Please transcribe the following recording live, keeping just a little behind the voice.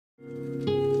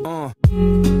What's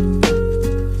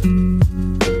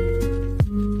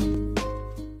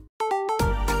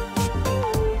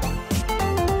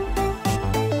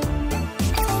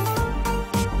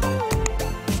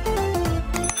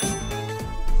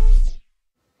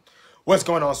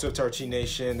going on, Swiftrt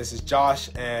Nation? This is Josh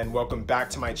and welcome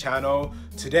back to my channel.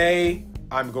 Today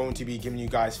I'm going to be giving you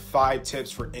guys 5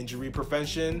 tips for injury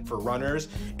prevention for runners,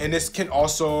 and this can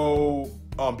also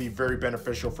be very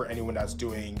beneficial for anyone that's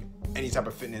doing any type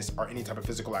of fitness or any type of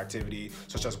physical activity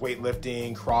such as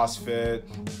weightlifting, CrossFit,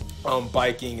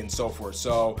 biking, and so forth.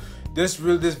 So this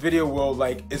video will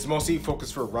it's mostly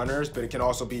focused for runners, but it can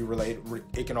also be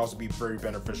very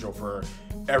beneficial for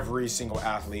every single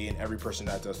athlete and every person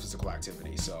that does physical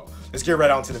activity. So let's get right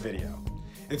on to the video.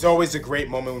 It's always a great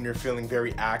moment when you're feeling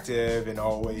very active and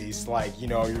always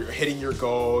you're hitting your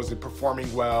goals and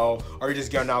performing well, or you're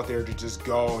just getting out there to just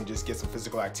go and just get some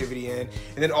physical activity in,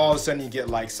 and then all of a sudden you get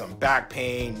some back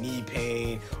pain, knee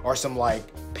pain, or some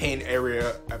pain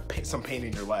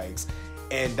in your legs,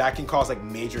 and that can cause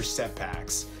major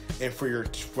setbacks and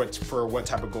for what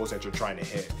type of goals that you're trying to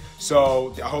hit.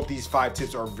 So I hope these 5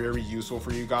 tips are very useful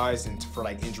for you guys and for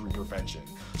injury prevention.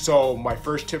 So my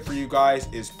first tip for you guys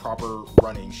is proper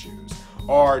running shoes,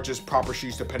 or just proper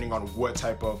shoes depending on what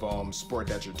type of sport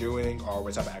that you're doing or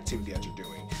what type of activity that you're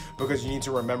doing, because you need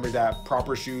to remember that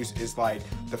proper shoes is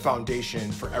the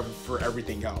foundation for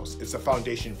everything else. It's the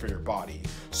foundation for your body.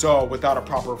 So without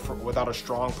a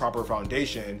strong proper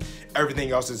foundation, everything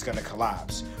else is going to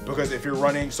collapse. Because if you're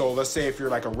running, so let's say if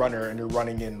you're a runner and you're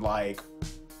running in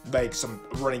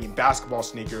running in basketball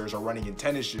sneakers or running in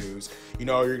tennis shoes,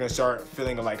 you're gonna start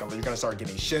feeling you're gonna start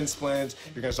getting shin splints.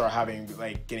 You're gonna start having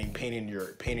getting pain in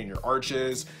your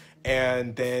arches,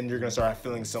 and then you're gonna start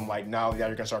feeling some now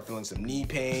you're gonna start feeling some knee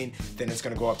pain. Then it's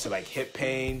gonna go up to hip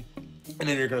pain, and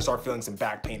then you're gonna start feeling some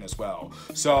back pain as well.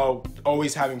 So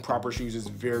always having proper shoes is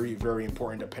very, very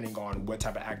important depending on what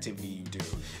type of activity you do,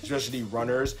 especially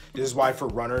runners. This is why for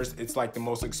runners it's the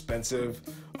most expensive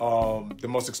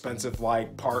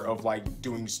part of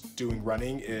doing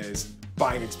running is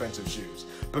buying expensive shoes,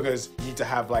 because you need to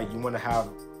have you want to have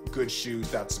good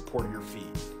shoes that support your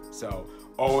feet. So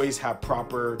always have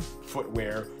proper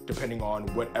footwear depending on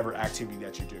whatever activity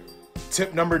that you do.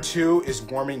 Tip number 2 is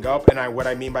warming up, and what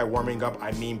I mean by warming up,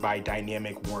 I mean by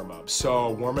dynamic warm-up. So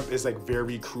warm-up is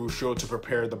very crucial to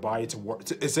prepare the body to work.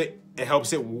 It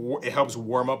helps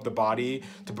warm up the body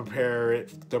to prepare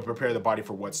the body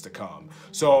for what's to come.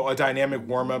 So a dynamic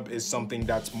warm-up is something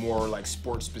that's more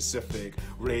sport specific,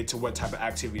 related to what type of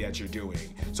activity that you're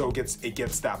doing. So it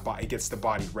gets the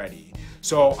body ready.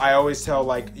 So I always tell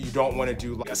you don't want to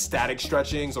do a static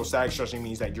stretching. So static stretching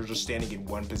means that you're just standing in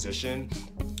one position,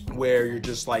 where you're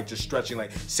just stretching,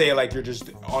 say you're just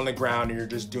on the ground and you're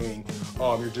just doing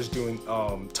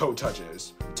toe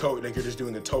touches. You're just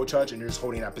doing the toe touch and you're just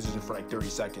holding that position for 30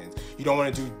 seconds. You don't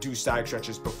want to do static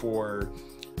stretches before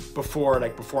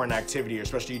an activity,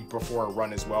 especially before a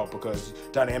run as well, because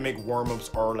dynamic warm-ups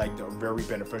are very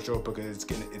beneficial, because it's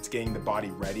getting the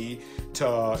body ready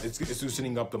it's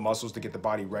loosening up the muscles to get the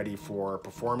body ready for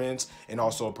performance, and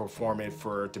also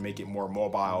to make it more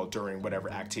mobile during whatever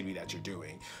activity that you're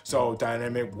doing. So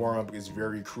dynamic warm-up is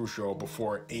very crucial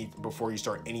before you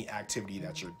start any activity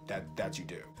that you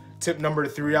do. Tip number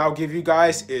 3 I'll give you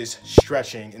guys is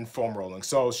stretching and foam rolling.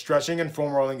 So stretching and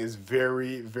foam rolling is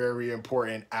very, very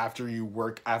important after you've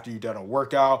done a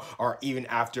workout, or even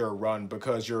after a run,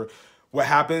 because what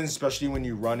happens, especially when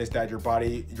you run, is that your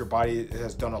body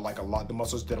has done a lot. The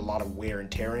muscles did a lot of wear and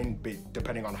tearing,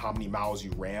 depending on how many miles you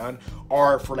ran,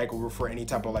 or for any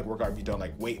type of workout. If you've done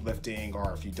weightlifting,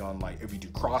 or if you do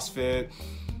CrossFit,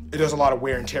 it does a lot of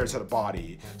wear and tear to the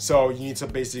body. So you need to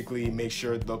basically make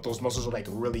sure that those muscles are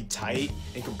really tight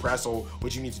and compressed. So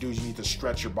what you need to do is you need to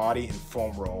stretch your body and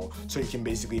foam roll, so you can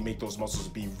basically make those muscles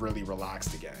be really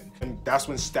relaxed again. And that's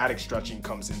when static stretching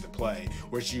comes into play,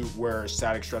 where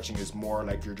static stretching is more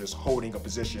you're just holding a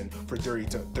position for 15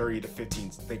 to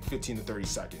 30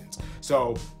 seconds.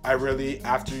 So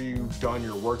after you've done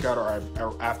your workout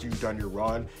or after you've done your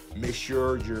run, make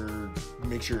sure you're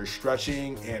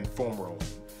stretching and foam rolling.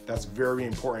 That's very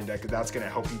important, because that's going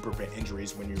to help you prevent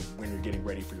injuries when you're getting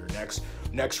ready for your next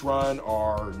run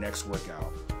or next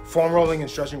workout. Foam rolling and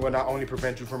stretching will not only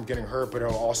prevent you from getting hurt, but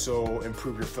it'll also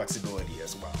improve your flexibility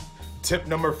as well. Tip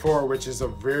number 4, which is a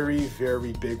very,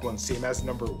 very big one, same as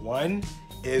number 1,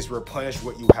 is replenish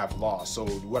what you have lost. So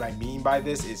what I mean by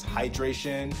this is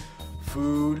hydration,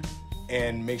 food,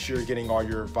 and make sure you're getting all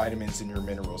your vitamins and your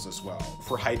minerals as well.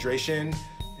 For hydration,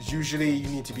 usually you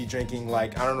need to be drinking,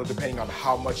 like, I don't know, depending on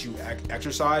how much you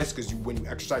exercise, because when you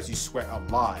exercise you sweat a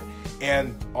lot,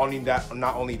 and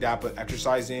not only that, but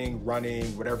exercising, running,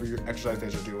 whatever your exercise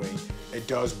that you're doing, it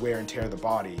does wear and tear the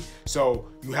body. So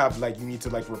you need to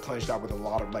like replenish that with a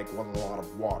lot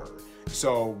of water.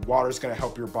 So water is going to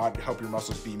help your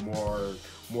muscles be more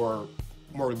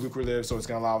lucrative, so it's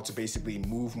going to allow it to basically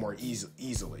move more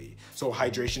easily. So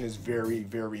hydration is very,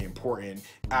 very important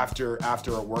after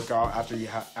a workout, after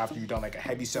you've done like a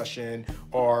heavy session,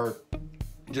 or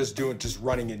just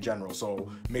running in general.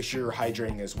 So make sure you're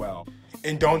hydrating as well.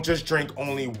 And don't just drink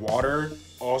only water.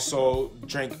 Also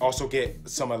get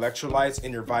some electrolytes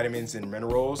in your vitamins and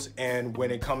minerals. And when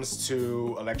it comes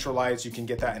to electrolytes, you can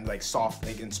get that in like soft,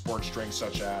 like in sports drinks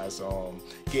such as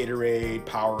Gatorade,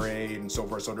 Powerade, and so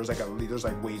forth. So there's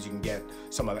like ways you can get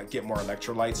more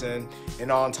electrolytes in.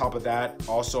 And on top of that,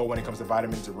 also when it comes to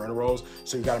vitamins and minerals,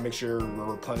 so you got to make sure we're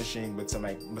replenishing with some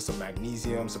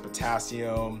magnesium, some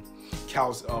potassium,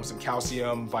 some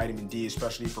calcium, vitamin D,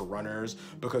 especially for runners,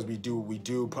 because we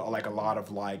do put like a lot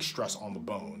of like stress on the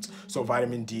bones. So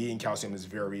vitamin D and calcium is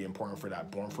very important for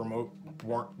that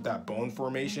bone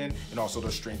formation, and also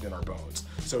to strengthen our bones.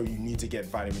 So you need to get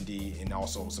vitamin D and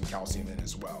also some calcium in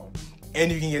as well. And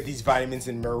you can get these vitamins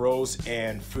and minerals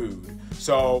and food.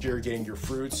 So you're getting your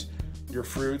fruits,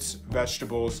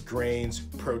 vegetables, grains,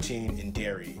 protein, and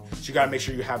dairy. So you gotta make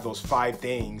sure you have those 5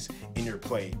 things in your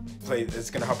plate. It's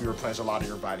gonna help you replenish a lot of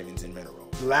your vitamins and minerals.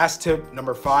 Last tip,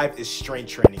 number 5, is strength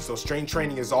training. So strength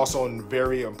training is also a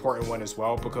very important one as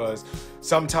well, because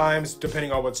sometimes,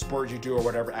 depending on what sport you do or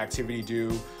whatever activity you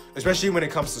do, especially when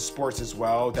it comes to sports as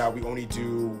well, that we only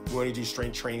do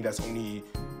strength training that's only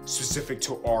specific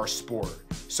to our sport.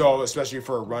 So especially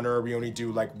for a runner, we only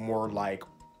do like more like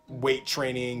weight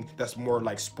training that's more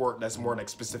like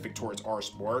specific towards our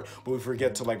sport, but we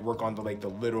forget to like work on the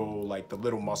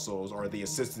little muscles or the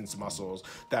assistance muscles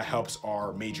that helps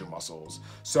our major muscles.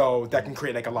 So that can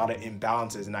create like a lot of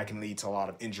imbalances, and that can lead to a lot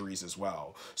of injuries as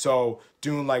well. So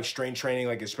doing like strength training,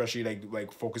 like especially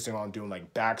like focusing on doing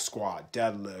like back squat,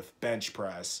 deadlift, bench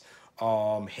press,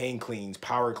 hang cleans,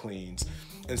 power cleans,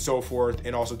 and so forth,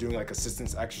 and also doing like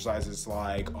assistance exercises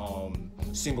like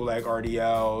single leg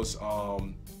RDLs,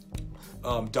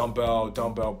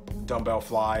 dumbbell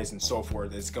flies, and so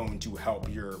forth. It's going to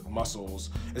help your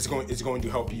muscles. It's going to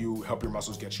help your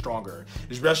muscles get stronger.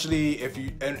 Especially if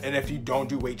you don't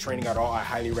do weight training at all, I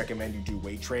highly recommend you do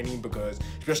weight training, because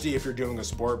especially if you're doing a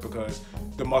sport, because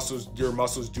your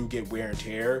muscles do get wear and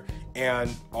tear, and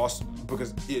also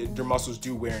because your muscles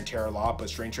do wear and tear a lot. But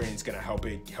strength training is going to help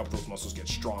those muscles get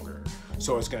stronger.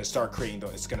 So it's going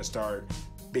to start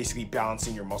basically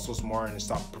balancing your muscles more, and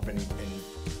stop preventing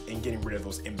and getting rid of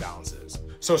those imbalances.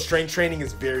 So strength training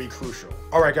is very crucial.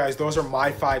 All right, guys, those are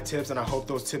my 5 tips, and I hope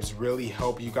those tips really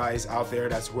help you guys out there.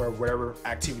 That's where whatever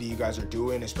activity you guys are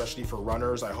doing, especially for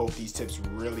runners, I hope these tips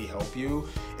really help you.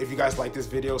 If you guys like this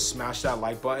video, smash that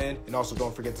like button, and also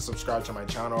don't forget to subscribe to my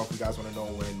channel if you guys want to know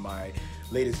when my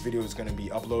latest video is going to be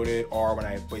uploaded, or when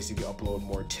I basically upload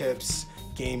more tips,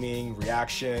 gaming,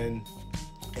 reaction,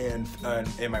 and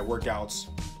my workouts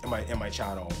in my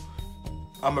channel.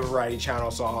 I'm a variety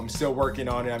channel, so I'm still working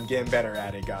on it. I'm getting better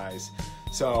at it, guys.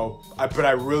 So, but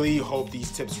I really hope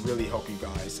these tips really help you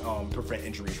guys prevent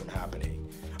injuries from happening.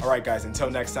 All right, guys, until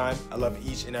next time, I love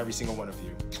each and every single one of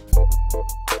you.